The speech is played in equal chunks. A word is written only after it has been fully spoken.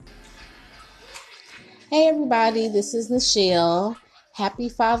Hey everybody, this is Nichelle. Happy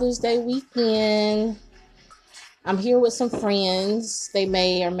Father's Day weekend. I'm here with some friends. They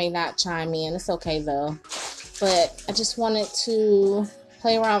may or may not chime in. It's okay though. But I just wanted to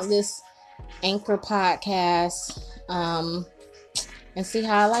play around with this Anchor podcast and see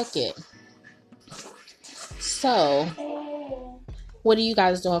how I like it. So, what are you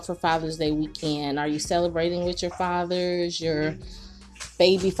guys doing for Father's Day weekend? Are you celebrating with your fathers, your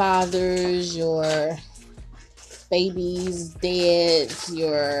baby fathers, your babies' dads,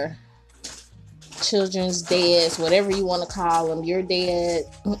 your children's dads, whatever you want to call them, your dad?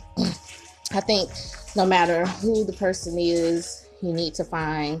 I think no matter who the person is, you need to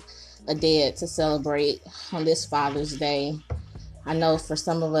find a dad to celebrate on this Father's Day. I know for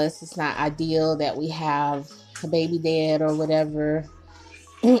some of us it's not ideal that we have a baby dad or whatever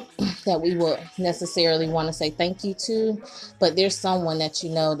that we would necessarily want to say thank you to, but there's someone that you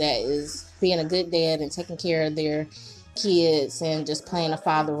know that is being a good dad and taking care of their kids and just playing a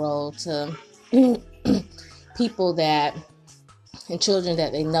father role to people that and children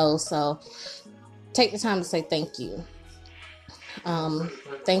that they know. So take the time to say thank you.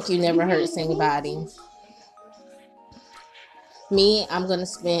 Thank you never hurts anybody. Me, I'm gonna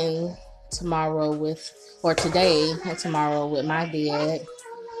spend today and tomorrow with my dad.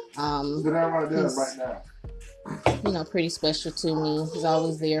 He's pretty special to me. He's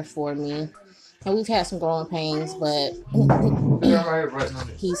always there for me. And we've had some growing pains, but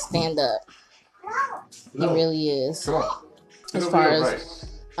he's stand up. He really is. As far as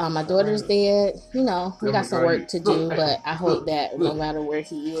my daughter's dad, we got some work to do, but I hope that no matter where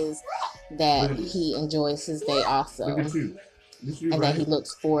he is, that he enjoys his day also. And that he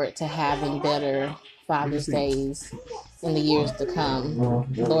looks forward to having better Father's Days in the years to come.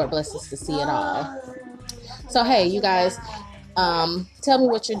 Lord bless us to see it all. So, hey, you guys, tell me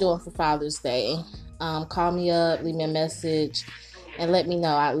what you're doing for Father's Day. Call me up, leave me a message, and let me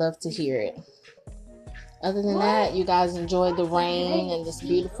know. I'd love to hear it. Other than that, you guys enjoy the rain and this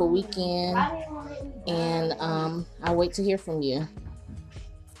beautiful weekend, and I wait to hear from you.